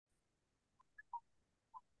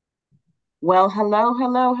Well, hello,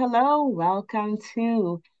 hello, hello. Welcome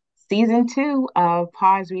to season two of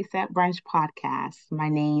Pause Reset Brunch podcast. My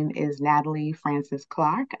name is Natalie Francis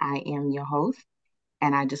Clark. I am your host,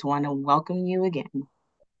 and I just want to welcome you again.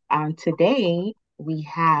 Today, we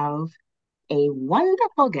have a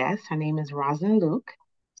wonderful guest. Her name is Rosalind Luke.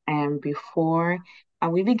 And before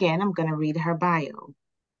we begin, I'm going to read her bio.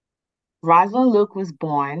 Rosalind Luke was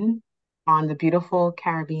born on the beautiful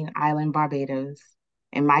Caribbean island Barbados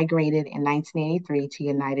and migrated in 1983 to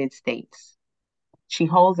United States. She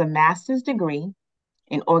holds a master's degree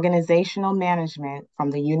in organizational management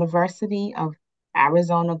from the University of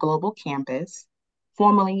Arizona Global Campus,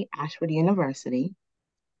 formerly Ashford University,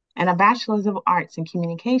 and a bachelor's of arts in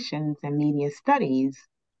communications and media studies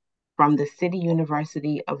from the City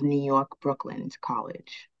University of New York Brooklands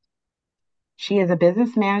College. She is a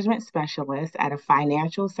business management specialist at a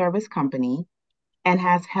financial service company and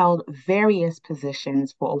has held various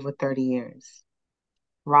positions for over 30 years.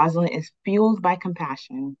 Rosalind is fueled by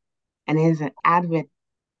compassion and is an avid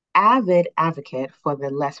advocate for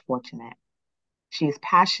the less fortunate. She is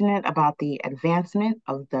passionate about the advancement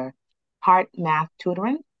of the heart math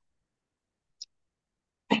tutoring.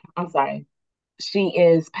 I'm sorry. She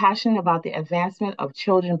is passionate about the advancement of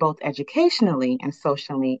children both educationally and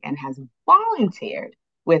socially and has volunteered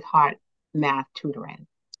with Heart Math Tutoring.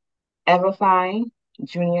 Everify,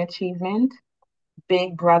 Junior Achievement,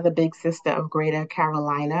 Big Brother, Big Sister of Greater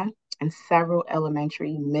Carolina, and several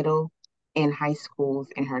elementary, middle, and high schools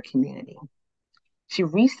in her community. She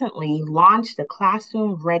recently launched the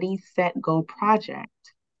Classroom Ready, Set, Go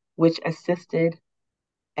project, which assisted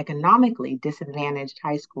economically disadvantaged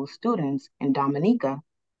high school students in Dominica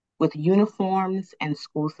with uniforms and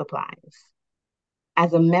school supplies.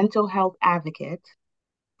 As a mental health advocate,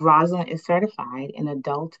 Rosalind is certified in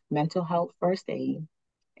adult mental health first aid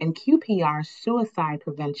and QPR suicide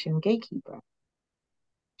prevention gatekeeper.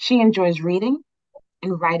 She enjoys reading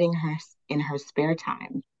and writing in her spare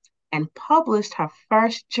time and published her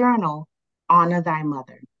first journal, Honor Thy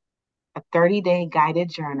Mother, a 30-day guided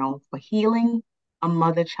journal for healing a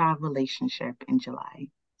mother-child relationship in July.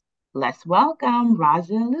 Let's welcome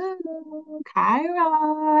Rosalind Luke. Hi,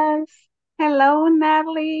 Roz. Hello,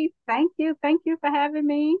 Natalie. Thank you. Thank you for having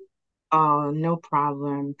me. Oh, no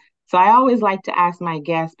problem. So I always like to ask my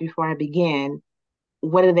guests before I begin,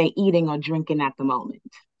 what are they eating or drinking at the moment?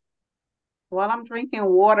 While I'm drinking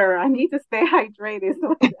water, I need to stay hydrated.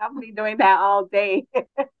 So I'll be doing that all day.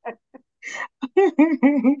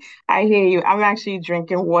 I hear you. I'm actually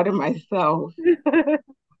drinking water myself.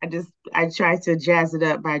 I try to jazz it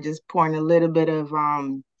up by just pouring a little bit of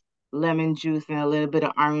lemon juice and a little bit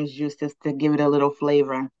of orange juice just to give it a little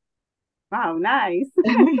flavor. Wow, nice.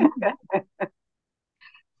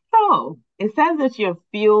 So it says that you're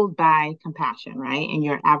fueled by compassion, right? And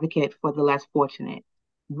you're an advocate for the less fortunate.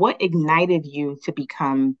 What ignited you to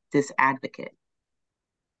become this advocate?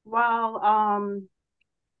 Well,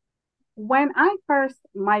 when I first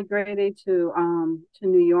migrated to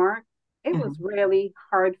New York, it was Mhm. really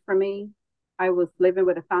hard for me. I was living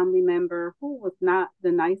with a family member who was not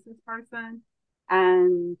the nicest person.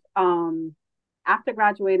 And after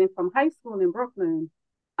graduating from high school in Brooklyn,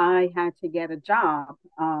 I had to get a job.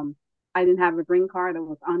 I didn't have a green card, I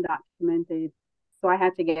was undocumented. So I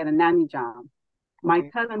had to get a nanny job. My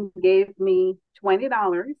Okay. cousin gave me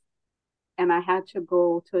 $20 and I had to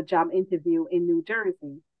go to a job interview in New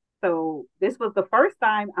Jersey. So this was the first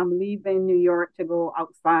time I'm leaving New York to go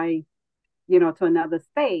outside, to another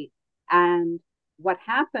state. And what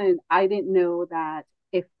happened, I didn't know that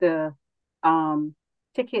if the um,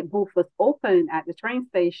 ticket booth was open at the train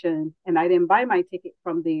station and I didn't buy my ticket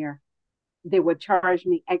from there, they would charge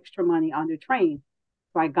me extra money on the train.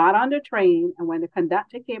 So I got on the train, and when the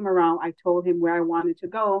conductor came around, I told him where I wanted to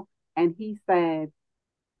go, and he said,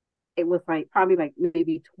 it was like probably like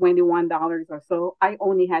maybe $21 or so. I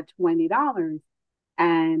only had $20.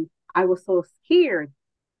 And I was so scared.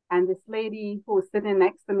 And this lady who was sitting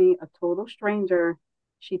next to me, a total stranger,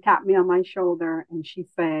 she tapped me on my shoulder and she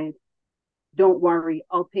said, "Don't worry,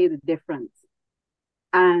 I'll pay the difference."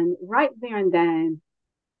 And right there and then,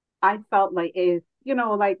 I felt like if,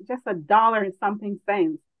 like just a dollar and something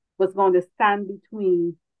cents was going to stand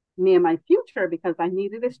between me and my future because I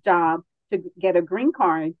needed this job to get a green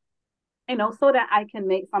card, so that I can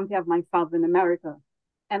make something of myself in America.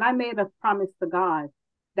 And I made a promise to God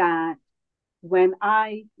that when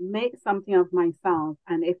I make something of myself,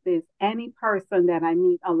 and if there's any person that I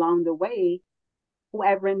meet along the way,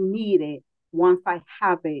 whoever need it, once I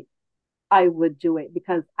have it, I would do it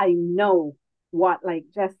because I know what like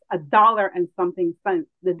just a dollar and something cents,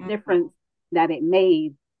 the Mhm. difference that it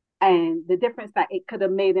made. and the difference that it could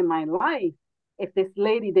have made in my life if this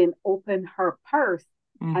lady didn't open her purse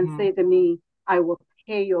and Mm-hmm. say to me, I will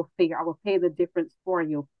pay your fare, I will pay the difference for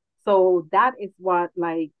you. So that is what,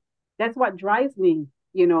 like, that's what drives me,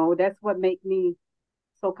 that's what makes me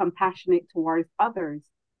so compassionate towards others.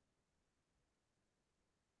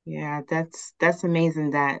 Yeah, that's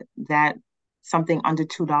amazing that something under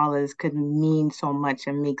 $2 could mean so much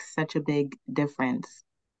and make such a big difference.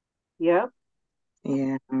 Yep.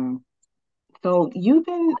 Yeah. So you've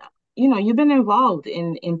been involved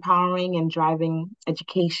in empowering and driving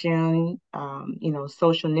education,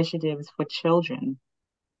 social initiatives for children.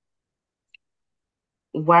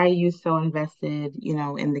 Why are you so invested,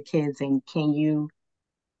 in the kids? And can you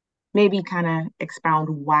maybe kind of expound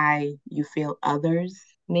why you feel others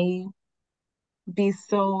may be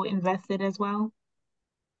so invested as well?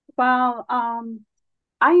 Well,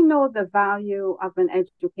 I know the value of an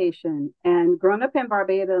education, and growing up in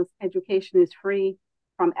Barbados, education is free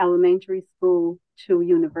from elementary school to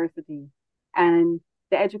university. And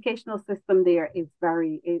the educational system there is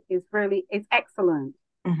really, it's excellent.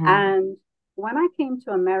 Mm-hmm. And when I came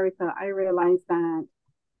to America, I realized that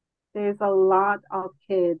there's a lot of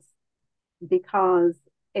kids because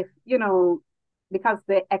if, because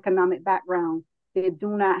their economic background, they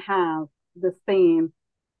do not have the same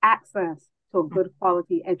access to a good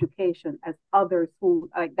quality education as others who,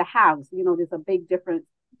 like the haves, there's a big difference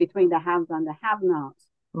between the haves and the have nots.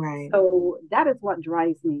 Right. So that is what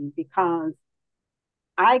drives me because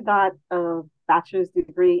I got a bachelor's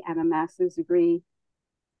degree and a master's degree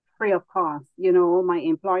free of cost. My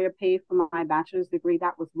employer paid for my bachelor's degree.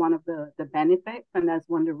 That was one of the benefits, and that's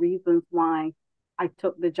one of the reasons why I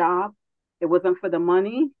took the job. It wasn't for the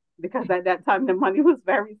money because at that time the money was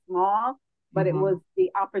very small, but it Mm-hmm. was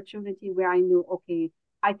the opportunity where I knew, okay,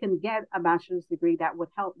 I can get a bachelor's degree that would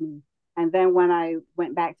help me. And then when I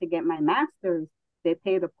went back to get my master's, they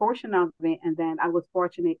paid a portion of it, and then I was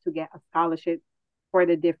fortunate to get a scholarship for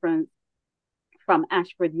the difference from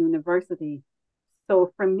Ashford University.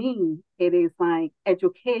 So for me, it is like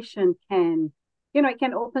education can, it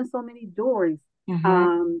can open so many doors Mm-hmm.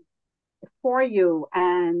 um, for you.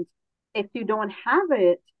 And if you don't have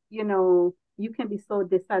it, you can be so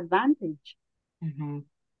disadvantaged. Mm-hmm.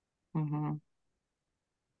 Mm-hmm.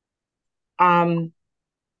 Um,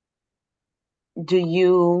 do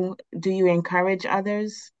you encourage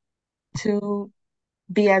others to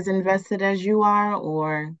be as invested as you are,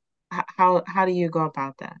 or how do you go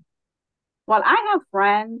about that? Well, I have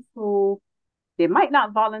friends who they might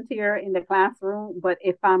not volunteer in the classroom, but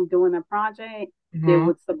if I'm doing a project, they Mm-hmm.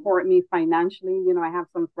 would support me financially. I have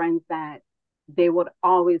some friends that they would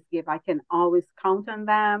always give. I can always count on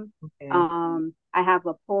them. Okay. I have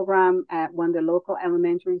a program at one of the local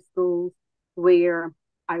elementary schools where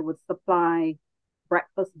I would supply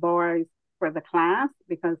breakfast bars for the class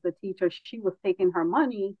because the teacher, she was taking her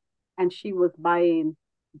money and she was buying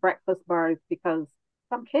breakfast bars because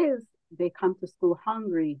some kids, they come to school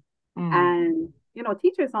hungry Mm. and,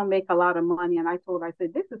 teachers don't make a lot of money. And I told her, I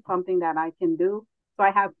said, this is something that I can do. So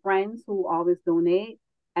I have friends who always donate.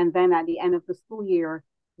 And then at the end of the school year,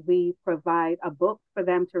 we provide a book for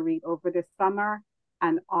them to read over the summer.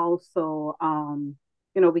 And also,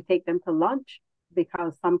 we take them to lunch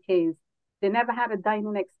because some kids, they never had a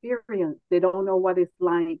dining experience. They don't know what it's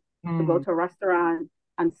like to go Mm. to a restaurant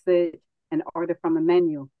and sit and order from a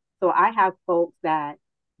menu. So I have folks that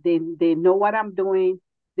they know what I'm doing,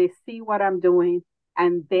 they see what I'm doing,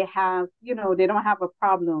 and they don't have a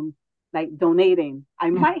problem like donating. I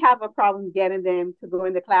might have a problem getting them to go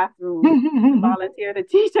in the classroom to volunteer to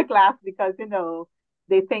teach a class because,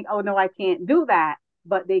 they think, oh no, I can't do that,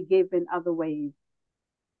 but they give in other ways.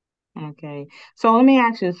 Okay. So let me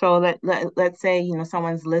ask you, so let's say,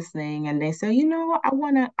 someone's listening and they say, I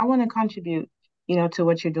wanna contribute, to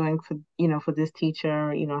what you're doing for this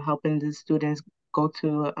teacher, helping the students go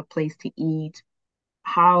to a place to eat.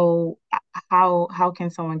 How how can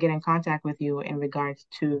someone get in contact with you in regards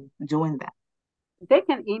to doing that? They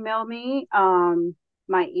can email me.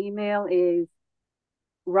 My email is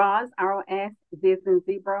Roz, ROS, Z as in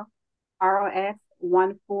zebra,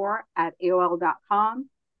 ROS14 at AOL.com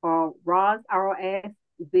or Roz, ROS,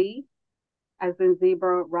 Z as in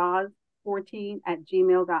zebra, Roz14 at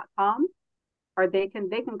gmail.com. Or they can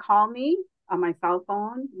call me on my cell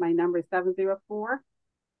phone. My number is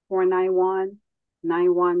 704-491-9100.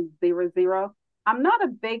 I'm not a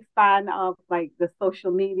big fan of like the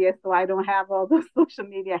social media, so I don't have all the social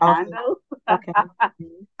media Okay. handles. Okay.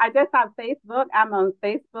 I just have Facebook. I'm on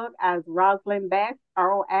Facebook as Rosalind Best,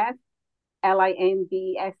 ROSLINBST.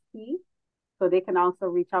 So they can also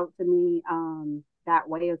reach out to me that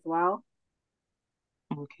way as well.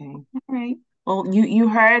 Okay. All right. Well, you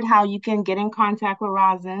heard how you can get in contact with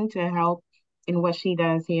Rosin to help in what she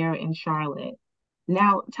does here in Charlotte.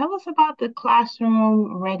 Now, tell us about the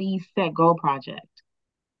Classroom Ready, Set, Go project.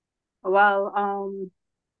 Well,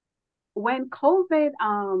 when COVID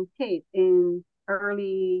hit in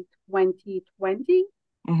early 2020,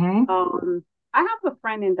 Mm-hmm. I have a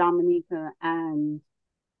friend in Dominica, and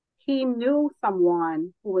he knew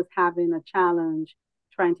someone who was having a challenge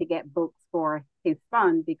trying to get books for his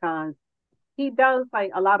son because he does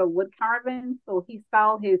like a lot of wood carving. So he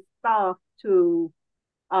sell his stuff to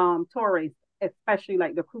tourists, especially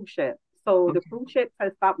like the cruise ship. So the Okay. cruise ships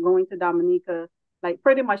had stopped going to Dominica. Like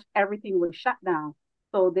pretty much everything was shut down.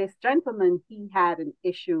 So this gentleman, he had an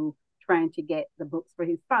issue trying to get the books for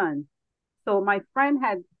his son. So my friend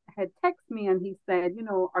had texted me and he said, do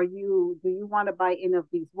you want to buy any of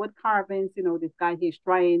these wood carvings? This guy he's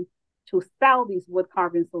trying to sell these wood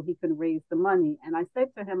carvings so he can raise the money. And I said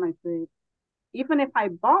to him, I said, even if I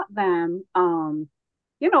bought them,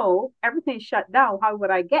 everything's shut down. How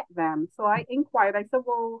would I get them? So I inquired. I said,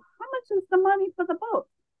 well, how much is the money for the book?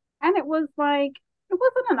 And it was like, it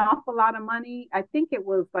wasn't an awful lot of money. I think it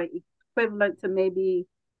was like equivalent to maybe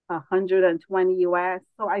 120 US.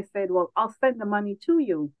 So I said, well, I'll send the money to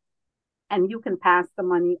you and you can pass the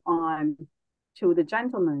money on to the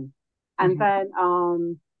gentleman. And Mm-hmm. then,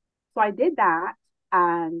 so I did that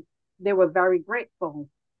and they were very grateful.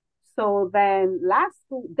 So then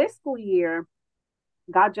this school year,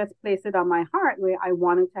 God just placed it on my heart where I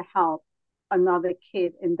wanted to help another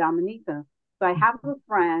kid in Dominica. So I have a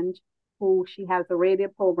friend who she has a radio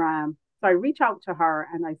program. So I reach out to her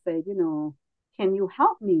and I said, can you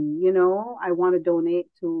help me? I want to donate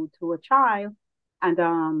to a child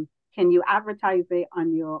and can you advertise it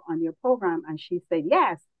on your program? And she said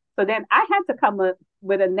yes. So then I had to come up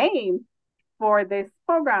with a name for this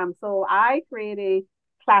program. So I created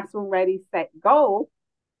Classroom Ready, Set, Go,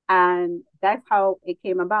 and that's how it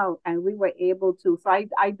came about. And we were able to, so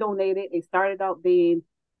I donated. It started out being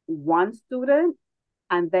one student,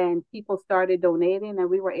 and then people started donating, and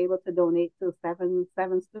we were able to donate to seven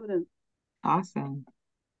students. Awesome.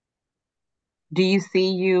 Do you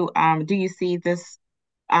see this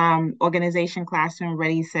organization Classroom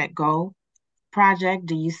Ready, Set, Go project?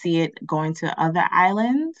 Do you see it going to other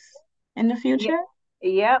islands in the Yeah. future?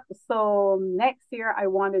 Yep. So next year I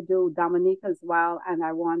want to do Dominica as well, and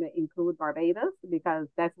I want to include Barbados because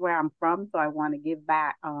that's where I'm from. So I want to give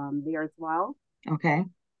back there as well. Okay.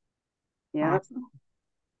 Yep. Awesome.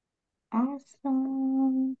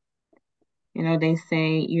 Awesome. You know, they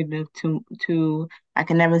say, I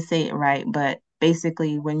can never say it right, but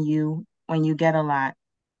basically when you get a lot,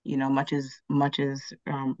 much is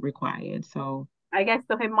required. So I guess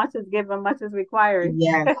to him much is given, much is required.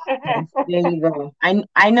 yes, yes, there you go.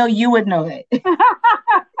 I know you would know that.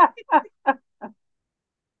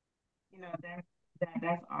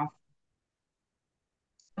 That's awesome.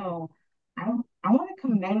 So I want to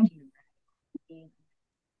commend you.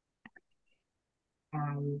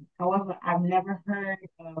 However, I've never heard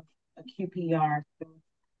of a QPR, Suicide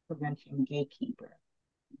Prevention Gatekeeper.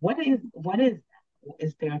 What is that?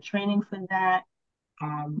 Is there a training for that?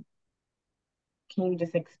 Um, can you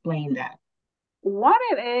just explain that? What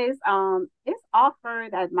it is, it's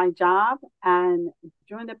offered at my job, and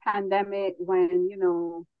during the pandemic, when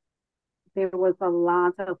there was a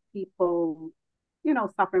lot of people,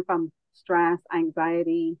 suffering from stress,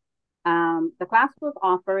 anxiety. The class was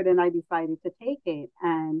offered, and I decided to take it.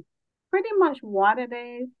 And pretty much what it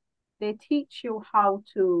is, they teach you how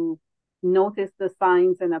to notice the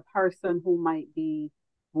signs in a person who might be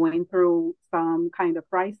going through some kind of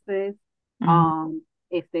crisis. Mhm.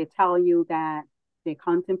 If they tell you that they're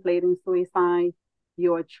contemplating suicide,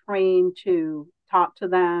 you're trained to talk to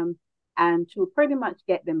them and to pretty much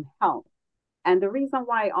get them help. And the reason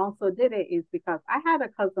why I also did it is because I had a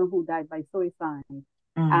cousin who died by suicide.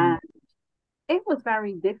 Mm, And it was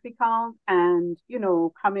very difficult. And,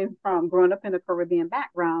 coming from growing up in a Caribbean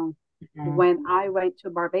background, mhm, when I went to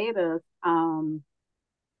Barbados,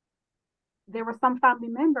 there were some family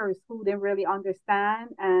members who didn't really understand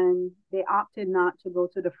and they opted not to go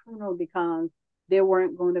to the funeral because they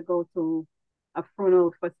weren't going to go to a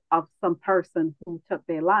funeral of some person who took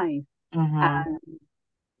their life. mhm. And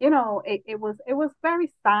it was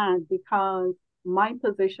very sad because my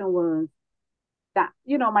position was that,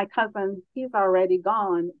 my cousin, he's already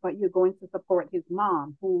gone, but you're going to support his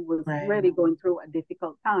mom, who was Right. really going through a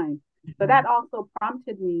difficult time. So Mhm. that also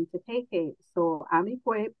prompted me to take it. So I'm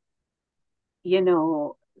equipped, you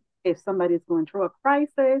know, if somebody's going through a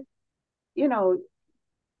crisis, you know,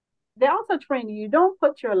 they also train you don't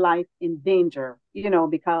put your life in danger,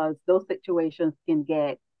 because those situations can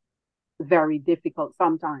get very difficult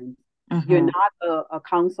sometimes. You're Mm-hmm. not a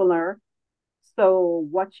counselor. So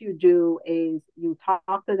what you do is you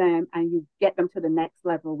talk to them and you get them to the next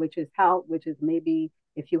level, which is help, which is maybe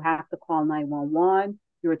if you have to call 911,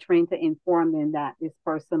 you're trained to inform them that this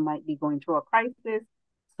person might be going through a crisis.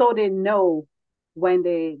 So they know when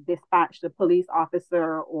they dispatch the police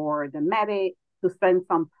officer or the medic to send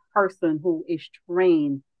some person who is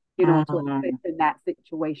trained, to Mm-hmm. assist in that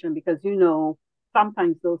situation because,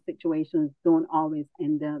 sometimes those situations don't always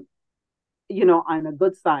end up on a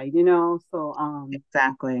good side, So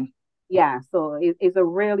Exactly. yeah, so it's a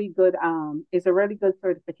really good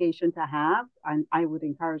certification to have, and I would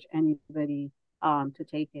encourage anybody to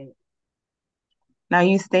take it. Now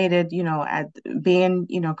you stated, at being,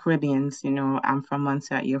 Caribbeans, I'm from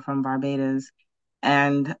Montserrat, you're from Barbados,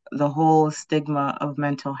 and the whole stigma of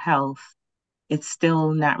mental health, it's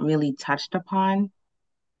still not really touched upon.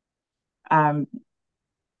 Um,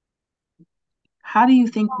 how do you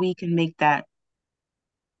think we can make that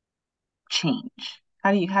change?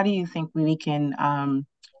 How do you think we can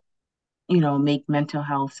make mental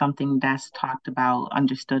health something that's talked about,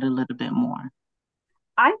 understood a little bit more?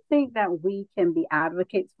 I think that we can be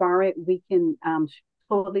advocates for it. We can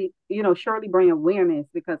totally, surely bring awareness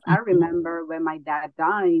because I Mhm. remember when my dad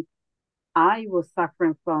died, I was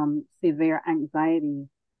suffering from severe anxiety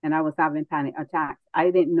and I was having panic attacks.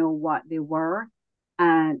 I didn't know what they were.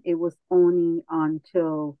 And it was only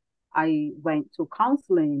until I went to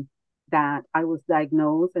counseling that I was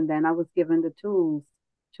diagnosed and then I was given the tools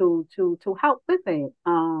to help with it.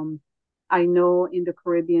 I know in the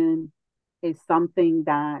Caribbean is something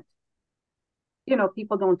that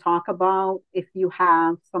people don't talk about if you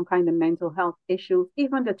have some kind of mental health issues,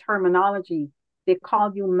 even the terminology, they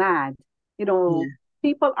call you mad. You know, Yeah.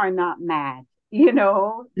 people are not mad,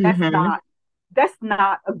 Hmm. that's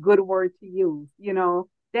not a good word to use,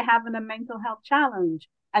 they're having a mental health challenge.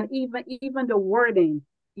 And even the wording,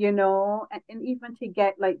 and even to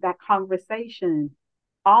get like that conversation.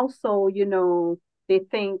 Also, they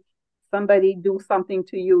think somebody do something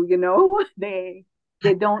to you, they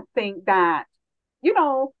don't think that you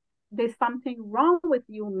know, there's something wrong with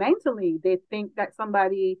you mentally. They think that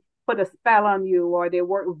somebody put a spell on you or they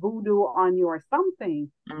work voodoo on you or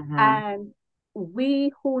something. Hmm. And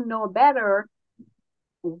we who know better,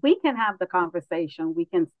 we can have the conversation. We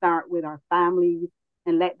can start with our families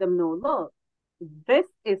and let them know, look, this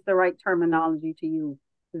is the right terminology to use.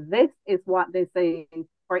 This is what they say.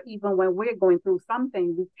 Or even when we're going through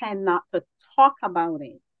something, we tend not to talk about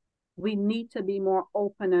it. We need to be more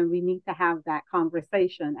open and we need to have that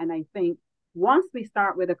conversation. And I think once we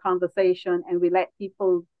start with a conversation and we let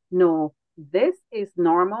people know this is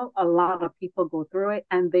normal, a lot of people go through it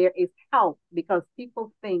and there is help because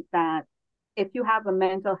people think that if you have a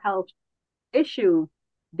mental health issue,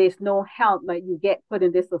 there's no help. Like you get put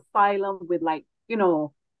in this asylum with like,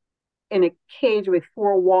 in a cage with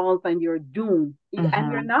four walls and you're doomed.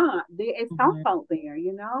 And you're Hmm. not. There is help Hmm. out there.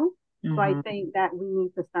 So I Hmm. think that we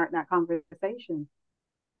need to start that conversation.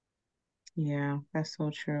 Yeah, that's so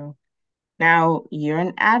true. Now, you're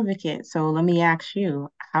an advocate, so let me ask you,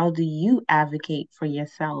 how do you advocate for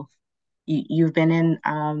yourself? You've been in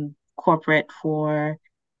corporate for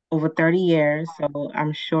over 30 years, so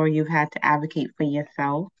I'm sure you've had to advocate for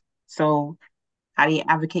yourself. So, how do you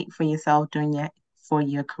advocate for yourself during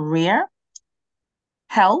your career,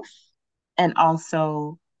 health, and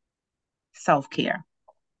also self-care?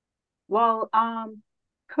 Well,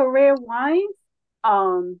 career wise,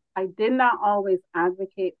 I did not always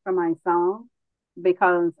advocate for myself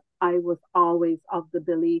because I was always of the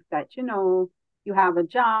belief that, you have a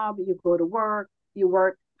job, you go to work, you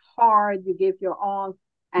work hard, you give your all,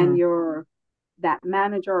 and Mm, you're that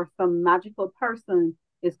manager or some magical person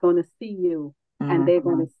is going to see you and they're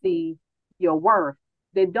going mhm, to see your worth.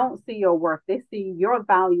 They don't see your worth, they see your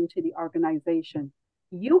value to the organization.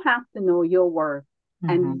 You have to know your worth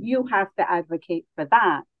and mhm, you have to advocate for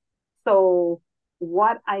that. So,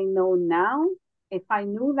 what I know now, if I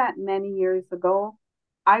knew that many years ago,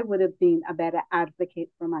 I would have been a better advocate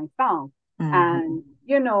for myself. mhm, And,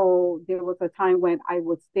 there was a time when I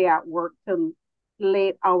would stay at work till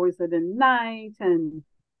late hours of the night and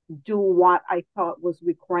do what I thought was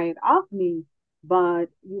required of me. But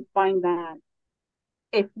you find that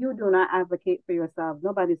if you do not advocate for yourself,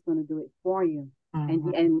 nobody's going to do it for you. And,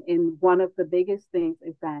 mhm, and and one of the biggest things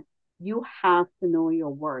is that you have to know your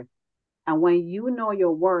worth. And when you know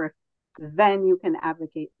your worth, then you can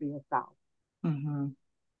advocate for yourself. mhm,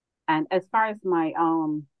 And as far as my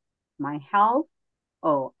health,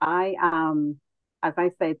 oh, I am. as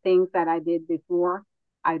I said, things that I did before,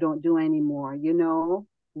 I don't do anymore.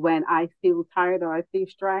 When I feel tired or I feel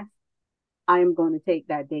stressed, I am going to take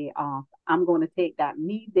that day off. I'm going to take that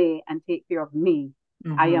me day and take care of me.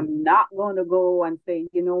 I Mm-hmm. am not going to go and say,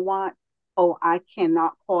 you know what? Oh, I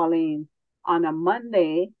cannot call in on a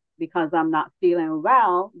Monday because I'm not feeling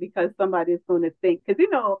well because somebody's going to think, because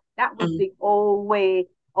that was Mm. the old way.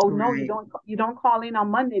 Oh no, you Right. don't call in on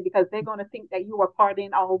Monday because they're going to think that you are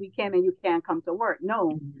partying all weekend and you can't come to work.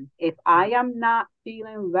 No, Mhm. if I am not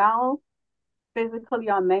feeling well, physically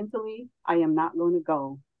or mentally, I am not going to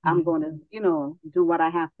go. I'm Mhm. going to, do what I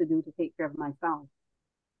have to do to take care of myself.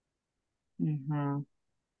 Mhm.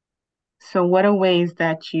 So, what are ways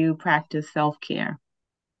that you practice self-care?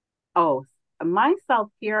 Oh, my self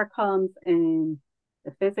care comes in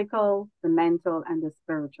the physical, the mental, and the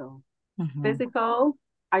spiritual. Mhm. Physical,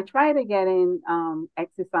 I try to get in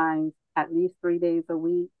exercise at least 3 days a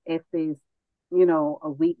week. If there's, a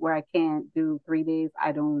week where I can't do 3 days,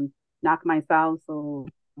 I don't knock myself. So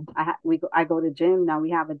I go to gym. Now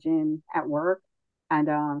we have a gym at work. And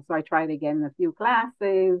so I try to get in a few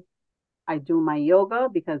classes. I do my yoga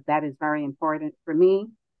because that is very important for me.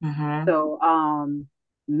 Mhm. So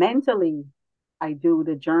mentally, I do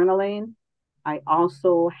the journaling. I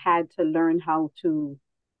also had to learn how to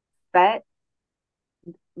set,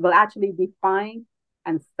 well, actually define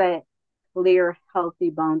and set clear, healthy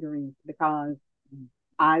boundaries because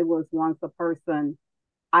I was once a person,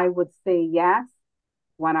 I would say yes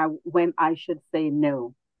when I should say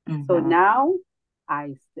no. So Mhm. now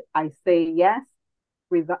I I say yes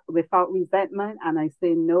without resentment and I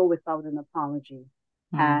say no without an apology.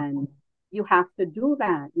 Mhm. And you have to do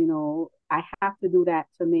that. I have to do that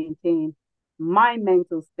to maintain my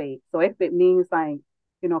mental state. So if it means like,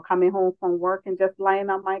 coming home from work and just lying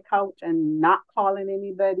on my couch and not calling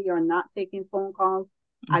anybody or not taking phone calls,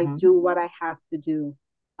 I Mhm. do what I have to do.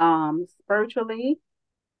 Spiritually,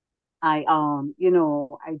 I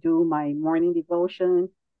do my morning devotion.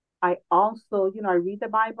 I also, I read the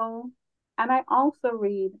Bible and I also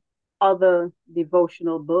read other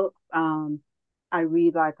devotional books. I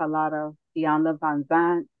read like a lot of Ian Van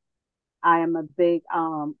Zandt. I am a big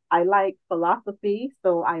I like philosophy,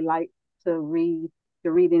 so I like to read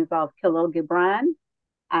the readings of Khalil Gibran.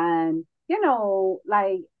 And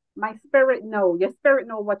like your spirit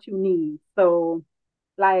know what you need. So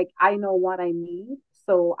like I know what I need,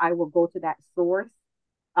 so I will go to that source.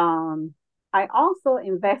 um I also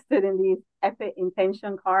invested in these epic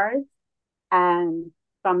intention cards, and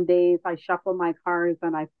some days I shuffle my cards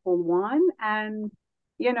and I pull one, and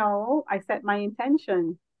I set my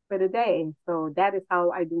intention for the day. So that is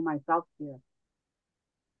how I do my self-care.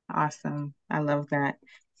 Awesome. I love that.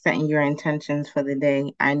 Setting your intentions for the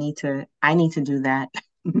day. I need to do that.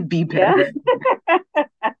 Be Yeah. better.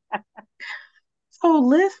 So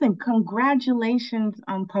listen, congratulations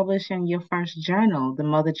on publishing your first journal, The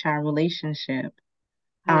Mother-Child Relationship.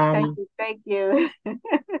 Thank Um, you, thank you.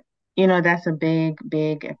 that's a big,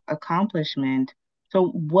 big accomplishment. So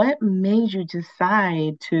what made you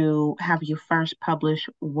decide to have your first published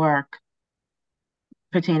work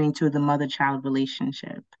pertaining to the mother-child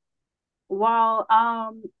relationship? Well,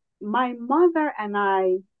 my mother and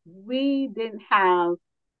I, we didn't have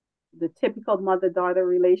the typical mother-daughter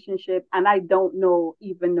relationship, and I don't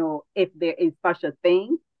even know if there is such a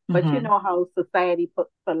thing. But you Mm-hmm. know how society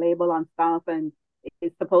puts a label on stuff, and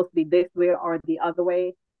it's supposed to be this way or the other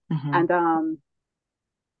way. Mm-hmm. And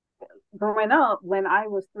growing up, when I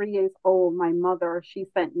was 3 years old, my mother, she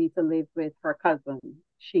sent me to live with her cousin.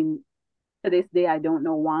 She, to this day, I don't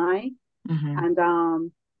know why. Mm-hmm.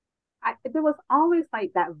 And there was always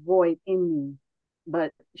like that void in me.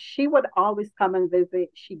 But she would always come and visit.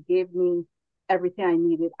 She gave me everything I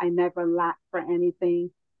needed. I never lacked for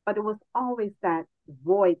anything. But it was always that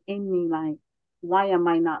void in me, like, why am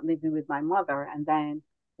I not living with my mother? And then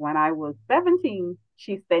when I was 17,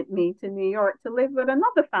 she sent me to New York to live with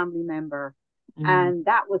another family member. Mm-hmm. And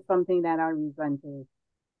that was something that I resented.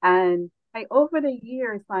 And over the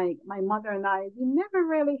years, like my mother and I, we never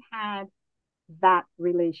really had that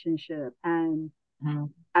relationship. And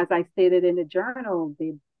as I stated in the journal,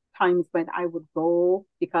 the times when I would go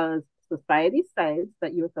because society says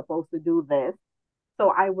that you're supposed to do this. So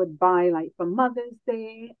I would buy like for Mother's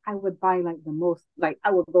Day, I would buy like the most, like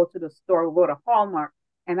I would go to the store, go to Hallmark,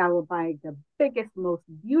 and I would buy the biggest, most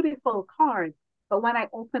beautiful card. But when I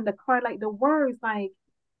opened the card, like the words, like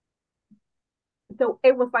so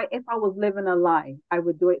it was like if I was living a lie. I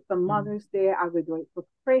would do it for Mother's Day, I would do it for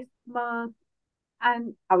Christmas,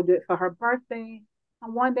 and I would do it for her birthday.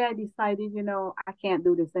 And one day I decided, I can't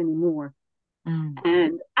do this anymore. Mm-hmm.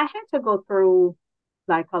 And I had to go through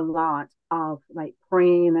like a lot of like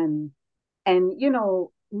praying and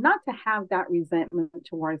not to have that resentment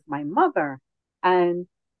towards my mother. And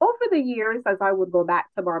over the years, as I would go back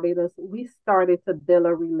to Barbados, we started to build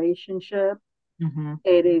a relationship. Mm-hmm.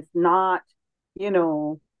 It is not, you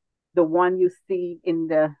know, the one you see in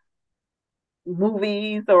the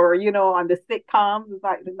movies or on the sitcoms. It's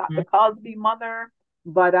like not the Cosby mother,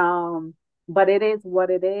 but it is what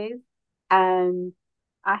it is. And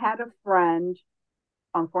I had a friend,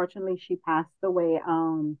 unfortunately she passed away.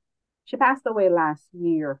 She passed away last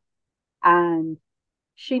year, and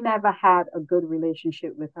she never had a good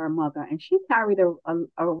relationship with her mother, and she carried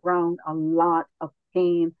around a lot of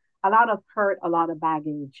pain, a lot of hurt, a lot of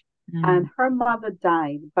baggage. Mm-hmm. And her mother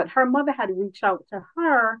died, but her mother had reached out to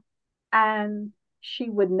her, and she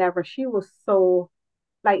would never. She was so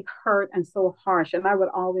like hurt and so harsh. And I would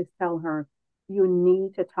always tell her, you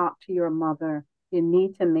need to talk to your mother. You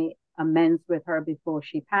need to make amends with her before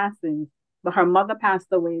she passes. But her mother passed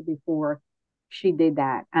away before she did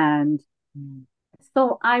that. And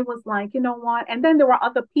so I was like, you know what? And then there were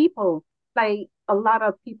other people, like a lot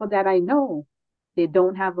of people that I know, they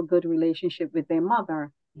don't have a good relationship with their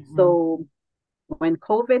mother. Mm-hmm. So when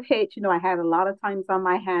COVID hit, I had a lot of times on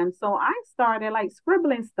my hands. So I started like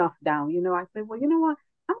scribbling stuff down. I said, well, you know what?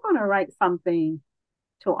 I'm going to write something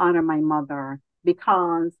to honor my mother,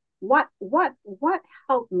 because what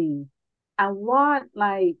helped me and what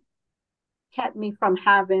like kept me from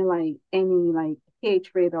having like any like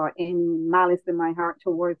hatred or any malice in my heart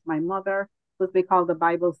towards my mother was because the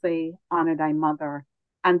Bible say honor thy mother.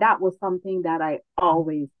 And that was something that I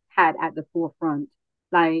always had at the forefront.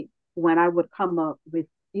 Like when I would come up with,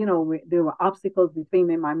 there were obstacles between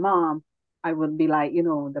me and my mom, I would be like,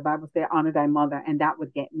 the Bible say honor thy mother, and that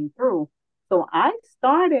would get me through. So I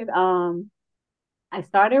started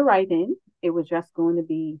writing. It was just going to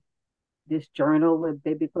be this journal with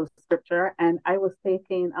biblical scripture. And I was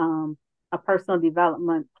taking a personal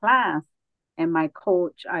development class, and my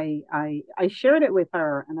coach, I shared it with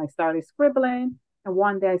her, and I started scribbling. And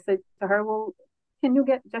one day I said to her, well, can you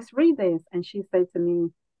just read this? And she said to me,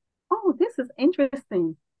 oh, this is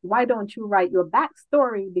interesting. Why don't you write your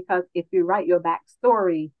backstory? Because if you write your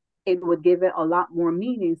backstory, it would give it a lot more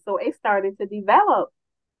meaning. So it started to develop.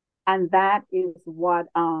 And that is what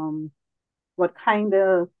kind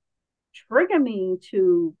of trigger me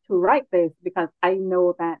to write this, because I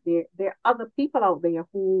know that there are other people out there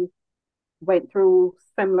who went through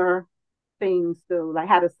similar things, to like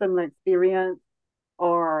had a similar experience,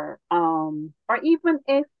 or even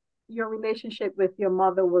if your relationship with your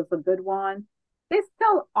mother was a good one, there's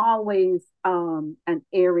still always an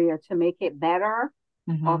area to make it better or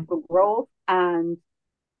Mm-hmm. for growth. And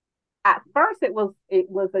at first it was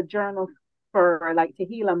a journal for like to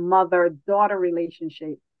heal a mother daughter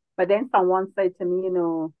relationship, but then someone said to me,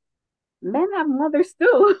 men have mothers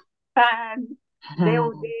too, and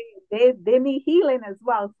they they need healing as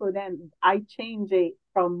well. So then I change it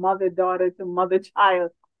from mother daughter to mother child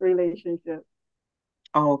relationship.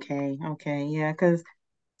 Okay, okay, yeah, because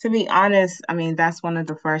to be honest, I mean that's one of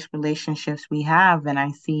the first relationships we have, and I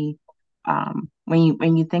see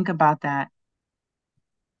when you think about that,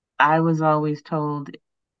 I was always told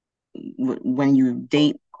when you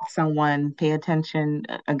date someone, pay attention,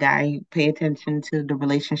 a guy, pay attention to the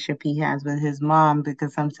relationship he has with his mom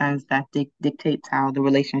because sometimes that dictates how the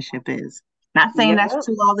relationship is. Not saying that's Yeah,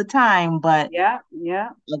 true all the time, but yeah, yeah.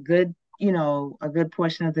 a good, a good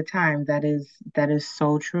portion of the time that is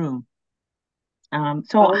so true. So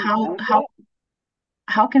Oh, how that's how it.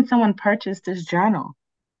 how can someone purchase this journal?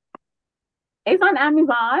 It's on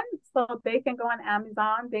Amazon, so they can go on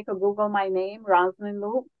Amazon. They could Google my name, Rosalind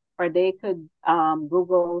Loop, or they could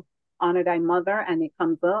Google Honor Thy Mother, and it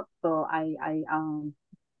comes up. So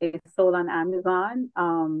it's sold on Amazon.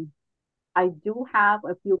 I do have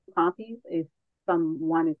a few copies if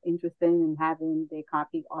someone is interested in having their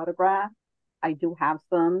copy autographed. I do have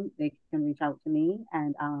some. They can reach out to me,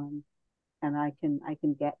 and I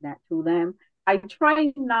can get that to them. I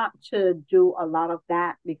try not to do a lot of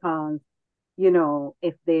that because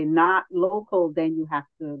if they're not local, then you have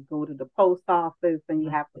to go to the post office and you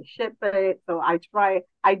have to ship it. So I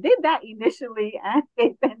did that initially, and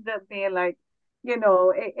it ended up being like,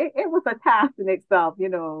 it was a task in itself.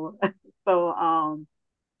 So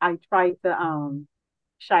I try to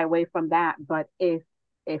shy away from that. But if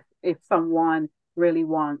someone really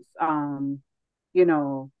wants you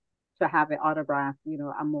know, to have it autographed,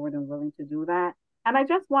 I'm more than willing to do that. And I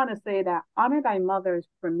just want to say that Honor Thy Mothers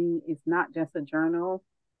for me is not just a journal,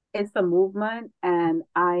 it's a movement. And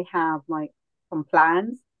I have like some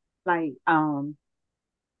plans, like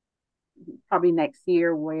probably next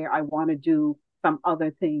year, where I want to do some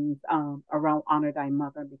other things around Honor Thy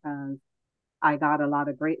Mother because I got a lot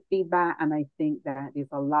of great feedback, and I think that there's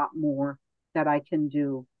a lot more that I can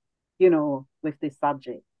do, with this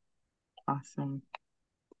subject. Awesome.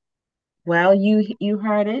 Well, you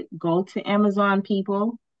heard it. Go to Amazon,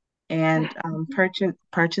 people, and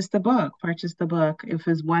purchase the book. Purchase the book. If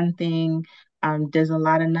it's one thing, there's a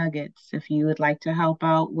lot of nuggets. If you would like to help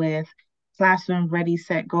out with Classroom Ready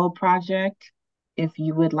Set Go project, if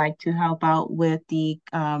you would like to help out with the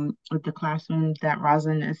classrooms that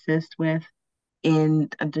Rosalind assists with in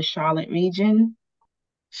the Charlotte region,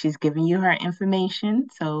 she's giving you her information,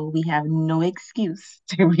 so we have no excuse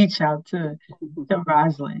to reach out to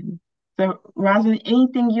Rosalind. So, Rosalind,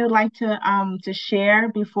 anything you'd like to share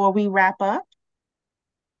before we wrap up?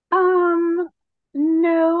 Um,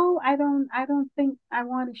 no, I don't think I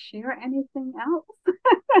want to share anything else.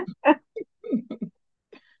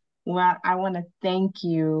 Well, I want to thank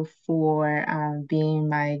you for being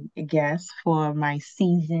my guest for my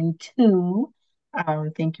season two.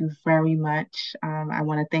 Thank you very much. I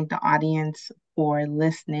want to thank the audience for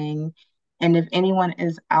listening. And if anyone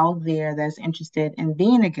is out there that's interested in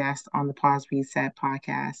being a guest on the Pause Reset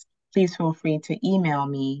podcast, please feel free to email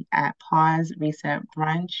me at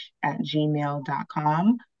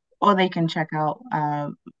pauseresetbrunch@gmail.com, or they can check out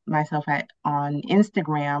myself on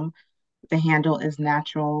Instagram. The handle is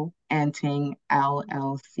Natural Anting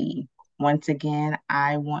LLC. Once again,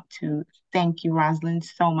 I want to thank you, Rosalind,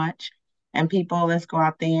 so much. And people, let's go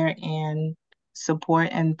out there and support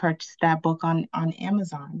and purchase that book on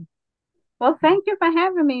Amazon. Well, thank you for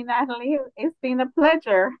having me, Natalie. It's been a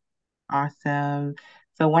pleasure. Awesome.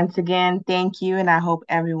 So once again, thank you, and I hope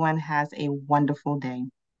everyone has a wonderful day.